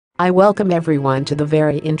I welcome everyone to the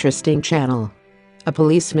very interesting channel. A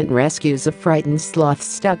policeman rescues a frightened sloth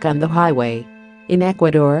stuck on the highway. In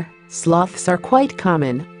Ecuador, sloths are quite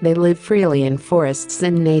common. They live freely in forests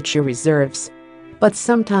and nature reserves. But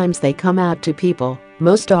sometimes they come out to people,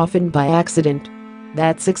 most often by accident.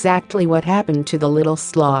 That's exactly what happened to the little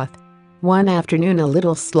sloth. One afternoon a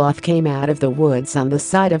little sloth came out of the woods on the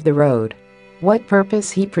side of the road. What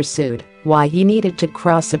purpose he pursued, why he needed to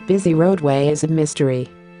cross a busy roadway is a mystery.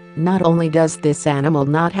 Not only does this animal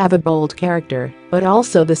not have a bold character, but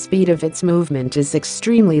also the speed of its movement is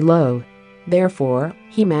extremely low. Therefore,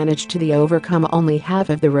 he managed to overcome only half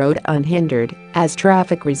of the road unhindered as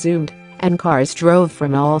traffic resumed and cars drove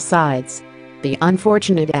from all sides. The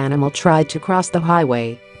unfortunate animal tried to cross the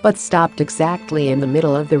highway, but stopped exactly in the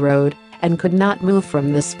middle of the road and could not move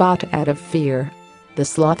from the spot out of fear. The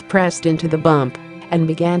sloth pressed into the bump and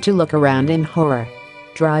began to look around in horror.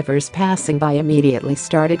 Drivers passing by immediately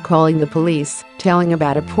started calling the police, telling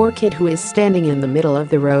about a poor kid who is standing in the middle of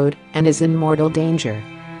the road and is in mortal danger.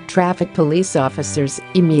 Traffic police officers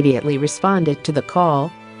immediately responded to the call.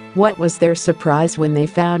 What was their surprise when they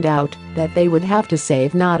found out that they would have to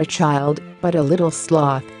save not a child, but a little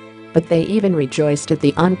sloth. But they even rejoiced at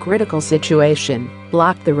the uncritical situation,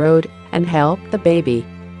 blocked the road, and helped the baby.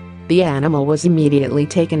 The animal was immediately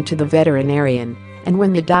taken to the veterinarian, and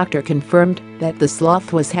when the doctor confirmed that the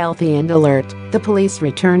sloth was healthy and alert, the police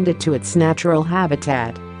returned it to its natural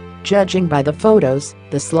habitat. Judging by the photos,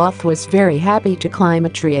 the sloth was very happy to climb a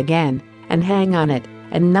tree again and hang on it,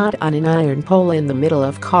 and not on an iron pole in the middle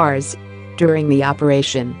of cars. During the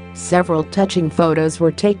operation, several touching photos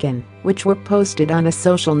were taken, which were posted on a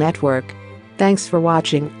social network. Thanks for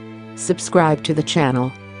watching. Subscribe to the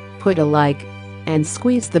channel, put a like, and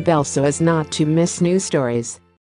squeeze the bell so as not to miss new stories.